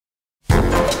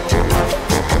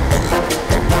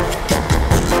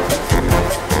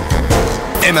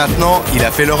Et maintenant, il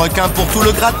a fait le requin pour tout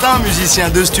le gratin, musicien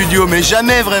de studio, mais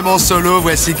jamais vraiment solo.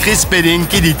 Voici Chris Spedding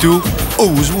qui dit tout au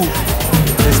Who's Who.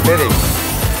 Chris Spedding,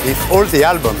 if all the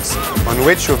albums on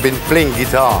which you've been playing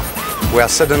guitar were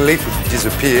suddenly to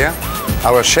disappear,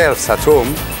 our shelves at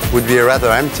home would be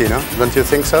rather empty, no? Don't you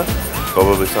think so?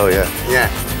 Probably so, yeah. Yeah.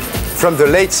 From the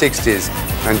late 60s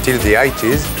until the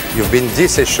 80s, you've been the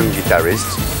session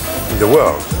guitarist in the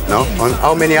world, no? On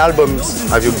how many albums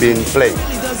have you been playing?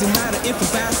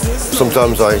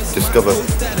 Sometimes I discover,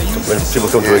 when people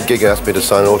come to a gig and ask me to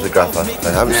sign an autograph,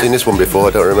 I haven't seen this one before,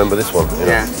 I don't remember this one. You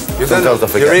know? Yeah. Sometimes I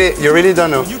forget. You really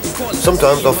don't know?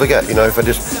 Sometimes I'll forget, you know, if I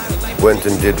just went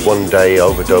and did one day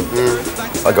overdub,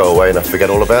 I go away and I forget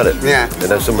all about it. Yeah. And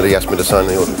then somebody asked me to sign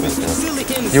the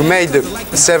autograph. You made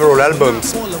several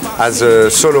albums as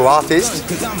a solo artist.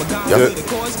 Yep.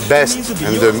 The best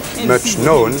and the much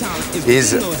known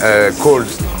is called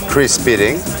Chris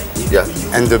Spedding. Yeah.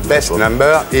 And the best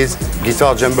number is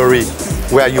Guitar Jamboree,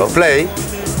 where you play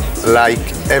like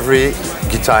every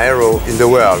guitar hero in the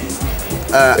world.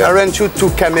 Aren't you too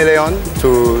chameleon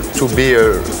to be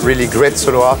a really great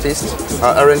solo artist?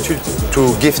 Aren't you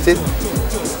too gifted?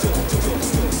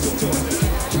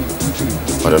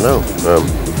 I don't know.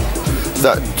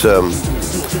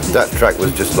 That track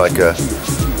was just like a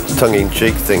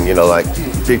tongue-in-cheek thing, you know, like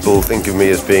people think of me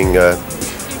as being a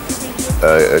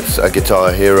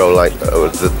guitar hero, like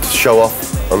the show off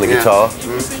on the guitar,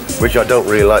 which I don't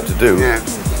really like to do. Yeah.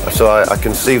 So I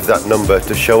conceived that number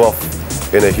to show off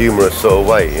in a humorous sort of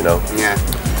way, you know,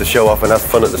 to show off and have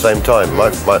fun at the same time.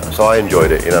 So I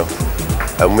enjoyed it, you know.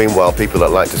 And meanwhile, people that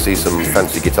like to see some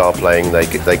fancy guitar playing, they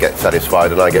get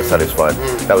satisfied and I get satisfied.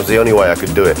 That was the only way I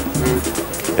could do it,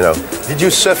 you know. Did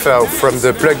you suffer from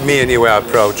the plug me anywhere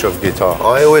approach of guitar?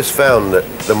 I always found that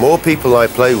the more people I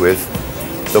play with,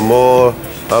 the more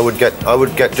I would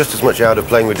get just as much out of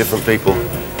playing with different people,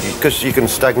 because you can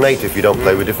stagnate if you don't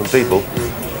play with different people.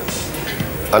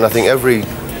 And I think every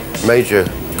major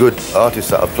good artist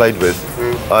that I've played with,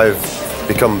 I've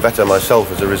become better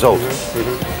myself as a result.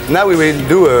 Now we will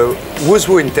do a Who's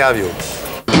Who interview.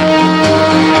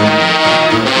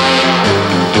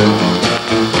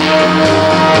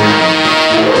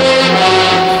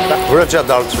 Roger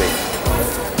Daltrey.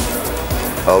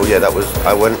 Oh yeah, that was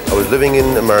I was living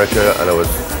in America and I was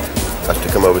asked to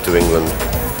come over to England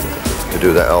to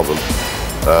do that album.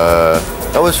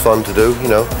 That was fun to do, you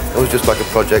know. It was just like a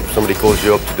project. Somebody calls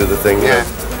you up to do the thing. Yeah.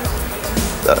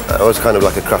 That was kind of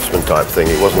like a craftsman type thing.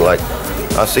 It wasn't like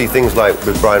I see things like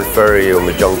with Brian Ferry and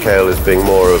with John Cale as being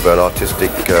more of an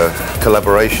artistic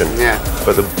collaboration. Yeah.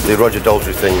 But the Roger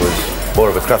Daltrey thing was more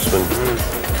of a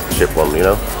craftsmanship one, you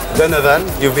know. Donovan,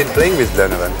 you've been playing with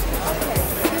Donovan.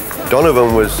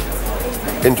 Donovan was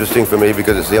interesting for me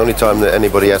because it's the only time that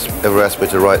anybody ever asked me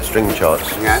to write string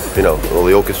charts. Yeah. You know, all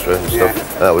the orchestra and stuff.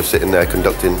 Yeah. And I was sitting there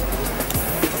conducting.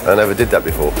 I never did that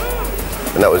before.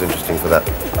 And that was interesting for that.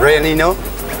 Brian Eno?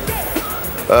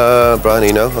 Brian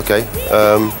Eno, okay.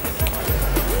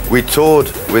 We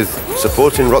toured with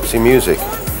supporting Roxy Music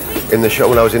in the show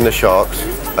when I was in the Sharks,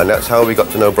 and that's how we got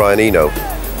to know Brian Eno.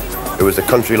 It was a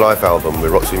Country Life album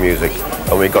with Roxy Music,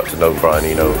 and we got to know Brian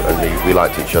Eno, and we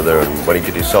liked each other. And when he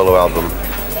did his solo album,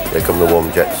 Here Come the Warm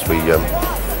Jets, we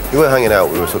were hanging out.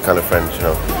 We were some kind of friends, you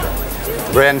know.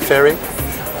 Brian Ferry?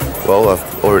 Well,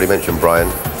 I've already mentioned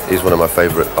Brian. He's one of my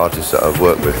favourite artists that I've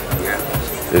worked with.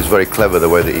 It was very clever the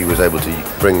way that he was able to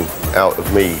bring out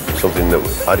of me something that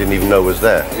I didn't even know was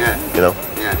there. Yeah. You know.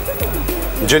 Yeah.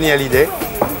 Johnny Hallyday?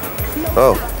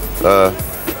 Oh,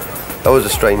 that was a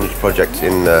strange project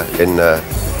in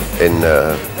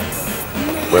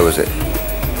where was it?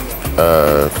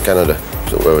 Canada.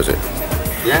 So where was it?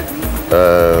 Yeah.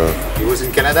 He was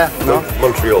in Canada? No.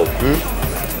 Montreal.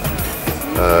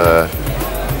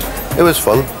 It was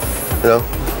fun, you know,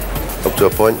 up to a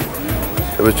point.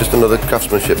 It was just another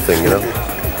craftsmanship thing, you know.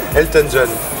 Elton John.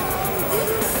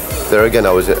 There again,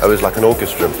 I was like an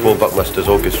orchestra, Paul Buckmaster's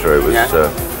orchestra. It was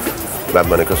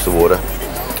Madman Across the Water.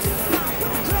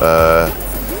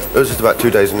 It was just about 2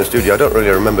 days in the studio. I don't really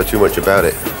remember too much about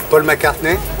it. Paul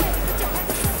McCartney?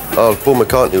 Oh, Paul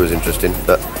McCartney was interesting.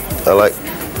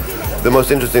 The most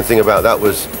interesting thing about that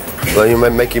was, when you're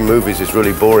making movies, it's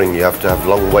really boring. You have to have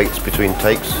long waits between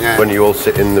takes when you all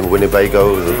sit in the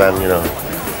Winnebago with the band, you know.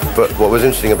 But what was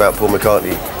interesting about Paul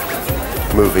McCartney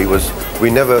movie was we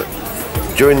never,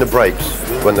 during the breaks,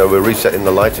 when they were resetting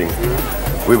the lighting,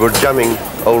 we were jamming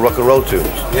old rock and roll tunes.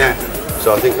 Yeah.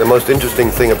 So I think the most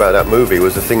interesting thing about that movie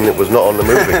was the thing that was not on the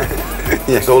movie.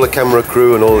 Yes. So all the camera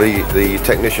crew and all the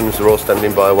technicians were all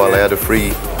standing by while they had a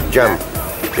free jam,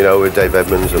 you know, with Dave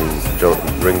Edmunds and John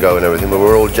Ringo and everything, but we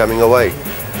were all jamming away.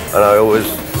 And I always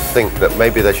think that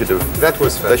maybe they should have. That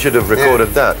was fun. They should have recorded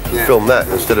that, filmed that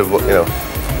instead of what, you know.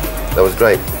 That was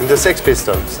great. And the Sex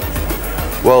Pistols.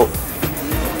 Well,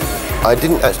 I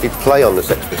didn't actually play on the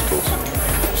Sex Pistols.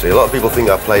 See, a lot of people think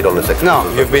I played on the Sex Pistols.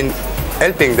 No, you've been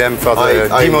helping them for the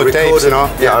demo tapes, no?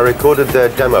 Yeah, I recorded their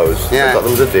demos, I got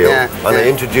them the deal, and I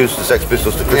introduced the Sex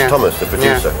Pistols to Chris Thomas, the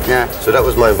producer. So that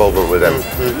was my involvement with them.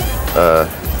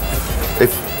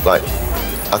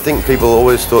 I think people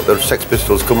always thought the Sex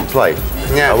Pistols couldn't play.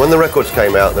 And when the records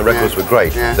came out, and the records were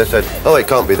great, they said, oh, it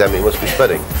can't be them, it must be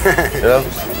Spedding. You know?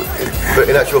 But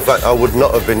in actual fact, I would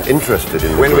not have been interested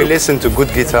in the When group. we listen to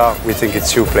good guitar, we think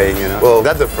it's you playing, you know? Well,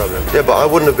 that's the problem. Yeah, but I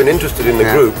wouldn't have been interested in the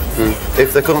group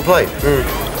if they couldn't play.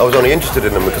 I was only interested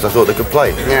in them because I thought they could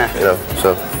play. You know,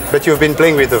 so. But you've been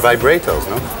playing with the Vibrators,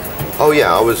 no? Oh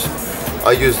yeah,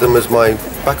 I used them as my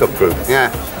backup group.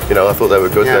 You know, I thought they were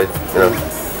good. They, you know.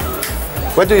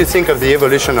 What do you think of the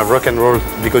evolution of rock and roll?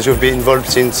 Because you've been involved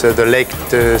since the late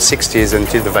 60s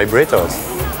until the Vibrators.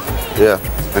 Yeah.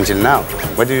 Until now.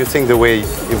 What do you think the way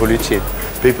it evolved?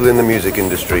 People in the music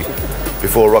industry,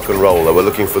 before rock and roll, they were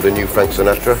looking for the new Frank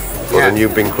Sinatra or the new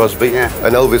Bing Crosby.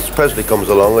 And Elvis Presley comes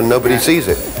along and nobody sees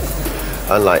it.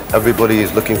 And like, everybody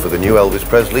is looking for the new Elvis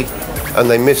Presley and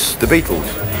they miss the Beatles.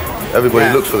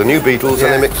 Everybody looks for the new Beatles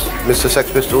and they miss the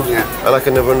Sex Pistols. And I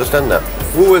can never understand that.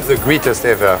 Who was the greatest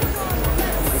ever?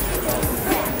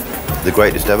 The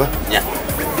greatest ever? Yeah.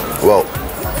 Well,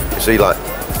 you see, like,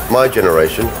 my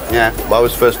generation, I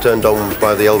was first turned on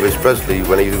by the Elvis Presley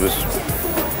when he was,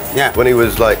 when he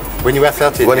was like, when you were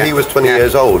 13, when he was 20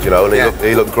 years old, you know, and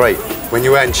he looked great. When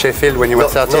you were in Sheffield, when you were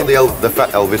 13, not the fat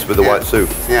Elvis with the white suit,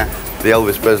 the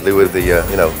Elvis Presley with the,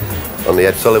 you know, on the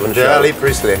Ed Sullivan show. Elvis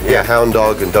Presley, Hound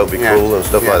Dog and Don't Be Cruel and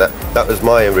stuff like that. That was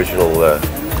my original,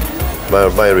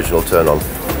 my original turn on.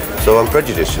 So I'm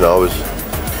prejudiced, you know. I was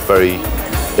very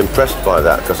impressed by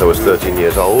that because I was 13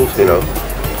 years old, you know.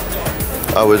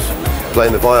 I was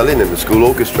playing the violin in the school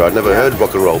orchestra. I'd nenever heard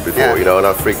rock and roll before, you know, and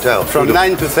I freaked out. From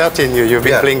 9 to 13, you've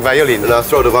been playing violin. And I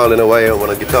throw the violin away and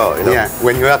want a guitar, you know. Yeah,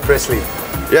 when you heard Presley.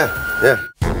 Yeah.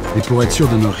 Et pour être sûr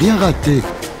de ne rien rater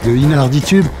de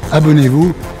Arditube,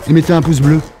 abonnez-vous et mettez un pouce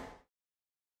bleu.